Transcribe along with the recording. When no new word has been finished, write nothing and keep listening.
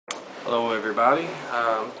Hello everybody,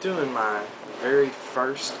 I'm doing my very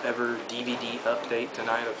first ever DVD update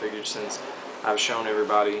tonight. I figured since I've shown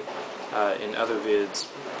everybody in other vids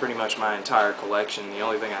pretty much my entire collection, the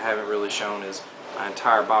only thing I haven't really shown is my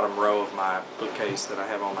entire bottom row of my bookcase that I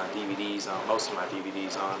have all my DVDs on, most of my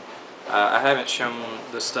DVDs on. I haven't shown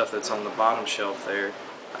the stuff that's on the bottom shelf there.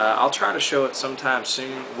 I'll try to show it sometime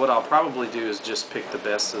soon. What I'll probably do is just pick the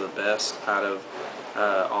best of the best out of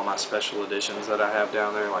all my special editions that I have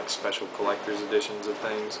down there, like special collector's editions of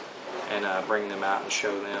things, and bring them out and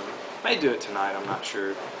show them. May do it tonight, I'm not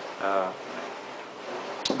sure.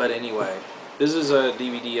 But anyway, this is a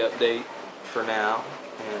DVD update for now,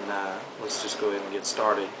 and let's just go ahead and get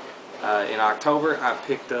started. In October, I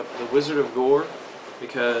picked up The Wizard of Gore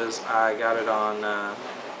because I got it on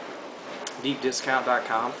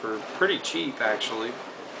deepdiscount.com for pretty cheap, actually.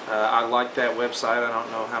 I like that website. I don't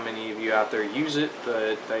know how many of you out there use it,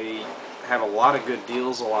 but they have a lot of good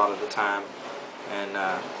deals a lot of the time.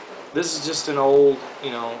 And this is just an old,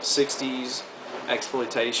 60s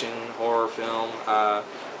exploitation horror film.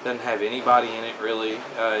 Doesn't have anybody in it really.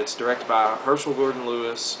 It's directed by Herschel Gordon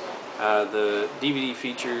Lewis. The DVD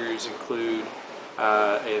features include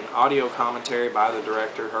an audio commentary by the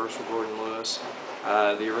director, Herschel Gordon Lewis,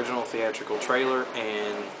 the original theatrical trailer,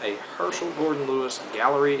 and a Herschel Gordon Lewis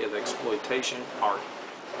gallery of exploitation art.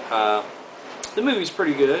 The movie's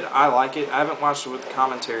pretty good. I like it. I haven't watched it with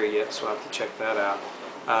commentary yet, so I have to check that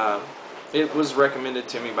out. It was recommended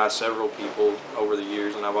to me by several people over the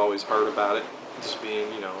years, and I've always heard about it, just being,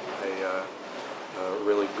 a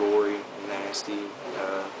really gory, nasty,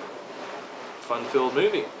 fun-filled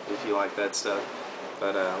movie, if you like that stuff.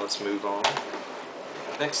 But let's move on.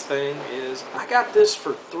 Next thing is, I got this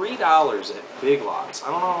for $3 at Big Lots.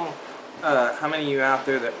 I don't know how many of you out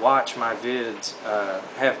there that watch my vids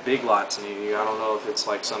have Big Lots near you. I don't know if it's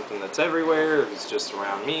like something that's everywhere, or if it's just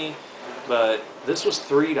around me, but this was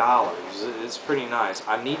 $3. It's pretty nice.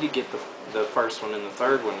 I need to get the first one and the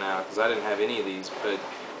third one now, because I didn't have any of these, but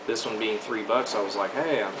this one being $3, I was like,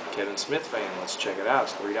 hey, I'm a Kevin Smith fan, let's check it out,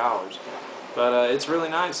 it's $3. But it's really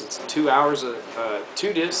nice. It's 2 hours of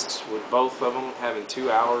 2 discs with both of them having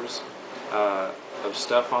 2 hours of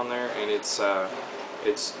stuff on there, and it's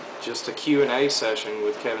just a Q&A session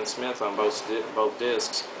with Kevin Smith on both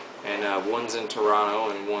discs, and one's in Toronto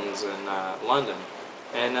and one's in London,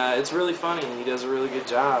 and it's really funny. He does a really good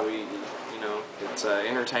job. It's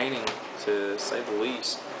entertaining to say the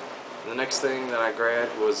least. The next thing that I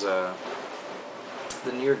grabbed was the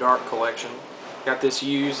Near Dark collection. Got this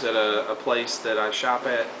used at a place that I shop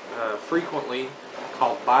at frequently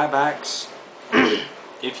called Buybacks.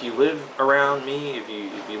 If you live around me, if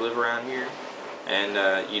you live around here,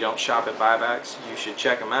 and you don't shop at Buybacks, you should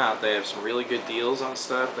check them out. They have some really good deals on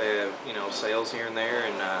stuff. They have sales here and there,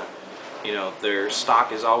 and their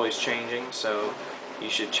stock is always changing, so you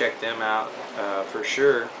should check them out for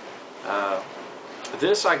sure.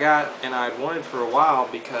 This I got and I'd wanted for a while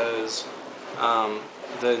because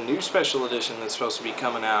the new special edition that's supposed to be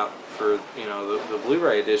coming out for the Blu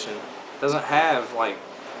Ray edition doesn't have like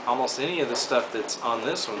almost any of the stuff that's on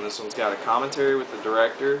this one. This one's got a commentary with the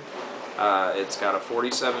director. It's got a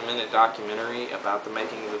 47-minute documentary about the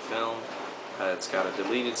making of the film. It's got a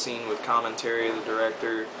deleted scene with commentary of the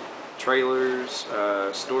director, trailers,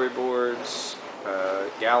 storyboards,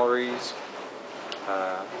 galleries,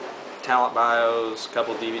 talent bios, a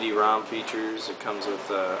couple DVD-ROM features. It comes with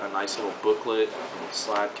a nice little booklet,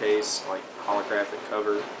 slide case, like holographic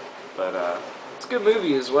cover. But it's a good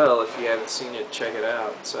movie as well. If you haven't seen it, check it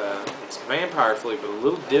out. It's vampire flick, but a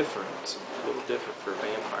little different. It's a little different for a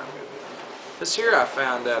vampire movie. This here I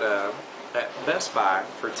found at Best Buy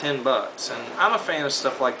for $10, and I'm a fan of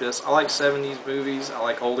stuff like this. I like 70s movies. I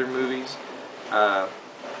like older movies.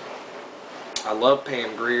 I love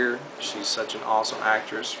Pam Grier. She's such an awesome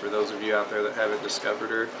actress, for those of you out there that haven't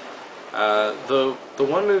discovered her. The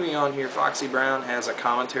one movie on here, Foxy Brown, has a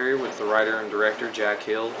commentary with the writer and director, Jack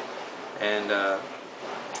Hill. And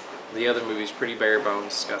the other movie's pretty bare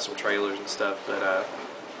bones. It's got some trailers and stuff. But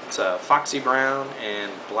it's Foxy Brown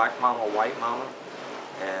and Black Mama, White Mama.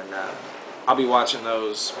 And I'll be watching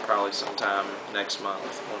those probably sometime next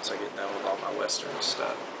month once I get done with all my Western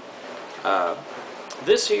stuff.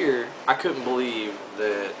 This here, I couldn't believe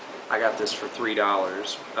that I got this for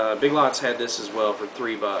 $3. Big Lots had this as well for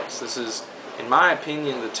 $3. This is, in my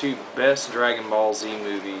opinion, the 2 best Dragon Ball Z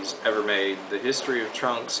movies ever made. The History of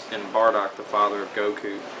Trunks and Bardock, the Father of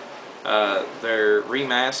Goku. They're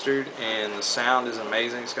remastered, and the sound is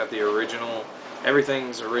amazing. It's got the original,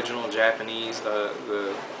 everything's original Japanese.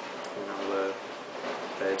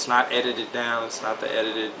 It's not edited down. It's not the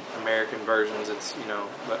edited American versions. It's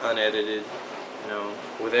the unedited you know,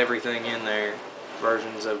 with everything in there,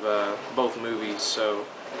 versions of both movies. So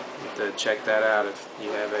you have to check that out if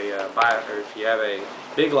you have a or if you have a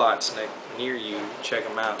Big Lots near you. Check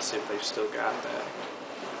them out, see if they've still got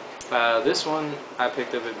that. This one I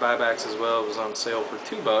picked up at buybacks as well. It was on sale for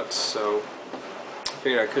 $2, so I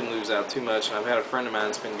figured I couldn't lose out too much. And I've had a friend of mine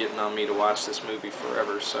that's been getting on me to watch this movie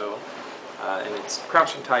forever. So, and it's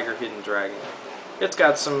Crouching Tiger, Hidden Dragon. It's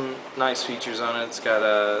got some nice features on it. It's got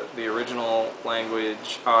the original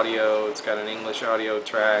language audio. It's got an English audio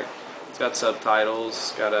track. It's got subtitles.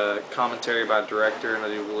 It's got a commentary by the director and I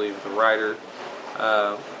do believe the writer.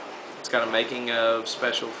 It's got a making of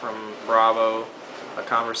special from Bravo, a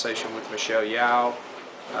conversation with Michelle Yeoh,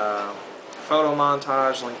 photo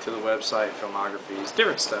montage, link to the website, filmographies,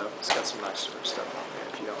 different stuff. It's got some nice different stuff on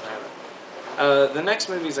there if you don't have it. The next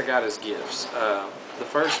movies I got as gifts. The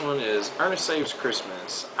first one is Ernest Saves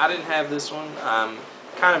Christmas. I didn't have this one. I'm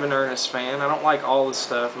kind of an Ernest fan. I don't like all the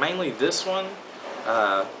stuff. Mainly this one.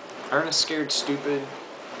 Ernest Scared Stupid.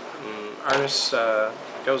 Ernest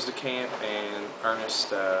goes to camp and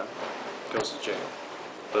Ernest goes to jail.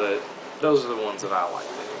 But those are the ones that I liked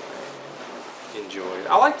and enjoyed.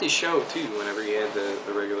 I liked his show too whenever he had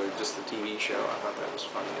the regular, just the TV show. I thought that was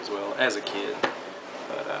funny as well as a kid.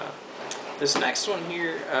 But this next one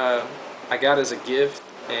here I got as a gift,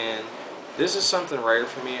 and this is something rare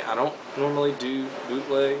for me. I don't normally do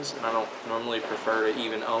bootlegs, and I don't normally prefer to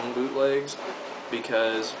even own bootlegs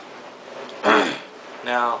because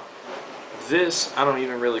now this I don't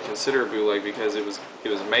even really consider a bootleg because it was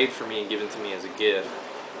made for me and given to me as a gift.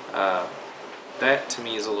 That to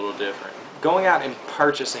me is a little different. Going out and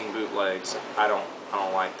purchasing bootlegs, I don't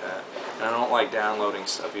like that, and I don't like downloading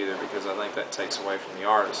stuff either because I think that takes away from the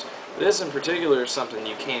artist. This in particular is something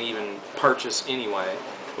you can't even purchase anyway,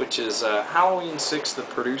 which is Halloween 6: The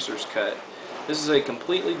Producer's Cut. This is a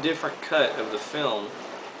completely different cut of the film.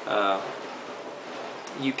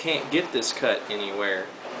 You can't get this cut anywhere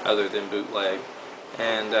other than bootleg,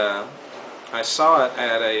 and I saw it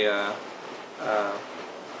at a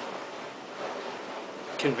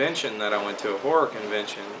convention that I went to, a horror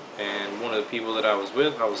convention, and one of the people that I was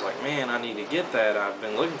with, I was like, man, I need to get that. I've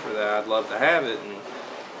been looking for that. I'd love to have it.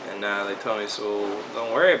 And they told me, so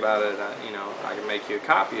don't worry about it. I can make you a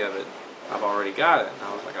copy of it. I've already got it. And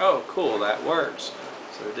I was like, oh, cool, that works.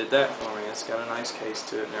 So they did that for me. It's got a nice case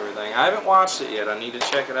to it and everything. I haven't watched it yet. I need to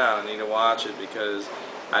check it out. I need to watch it because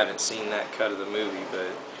I haven't seen that cut of the movie.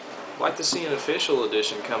 But I'd like to see an official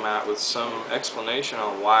edition come out with some explanation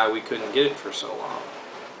on why we couldn't get it for so long.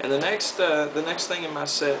 And the next thing in my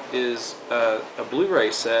set is a Blu Ray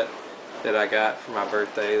set that I got for my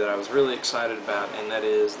birthday that I was really excited about, and that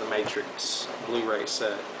is the Matrix Blu Ray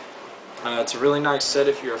set. It's a really nice set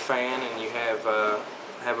if you're a fan and you have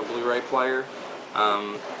a Blu Ray player.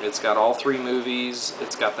 It's got all 3 movies.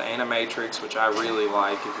 It's got the Animatrix, which I really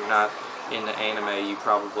like. If you're not into anime, you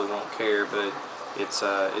probably won't care, but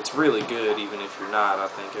it's really good even if you're not. I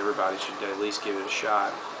think everybody should at least give it a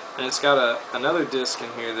shot. And it's got another disc in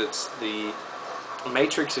here that's the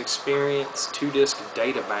Matrix Experience 2-disc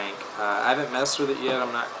data bank. I haven't messed with it yet.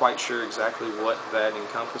 I'm not quite sure exactly what that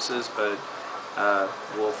encompasses, but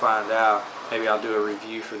we'll find out. Maybe I'll do a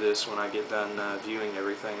review for this when I get done viewing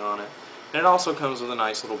everything on it. And it also comes with a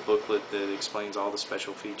nice little booklet that explains all the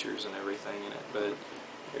special features and everything in it. But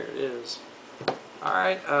here it is.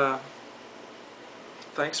 Alright,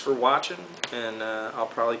 thanks for watching, and I'll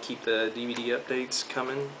probably keep the DVD updates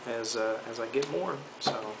coming as I get more.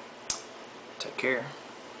 So, take care.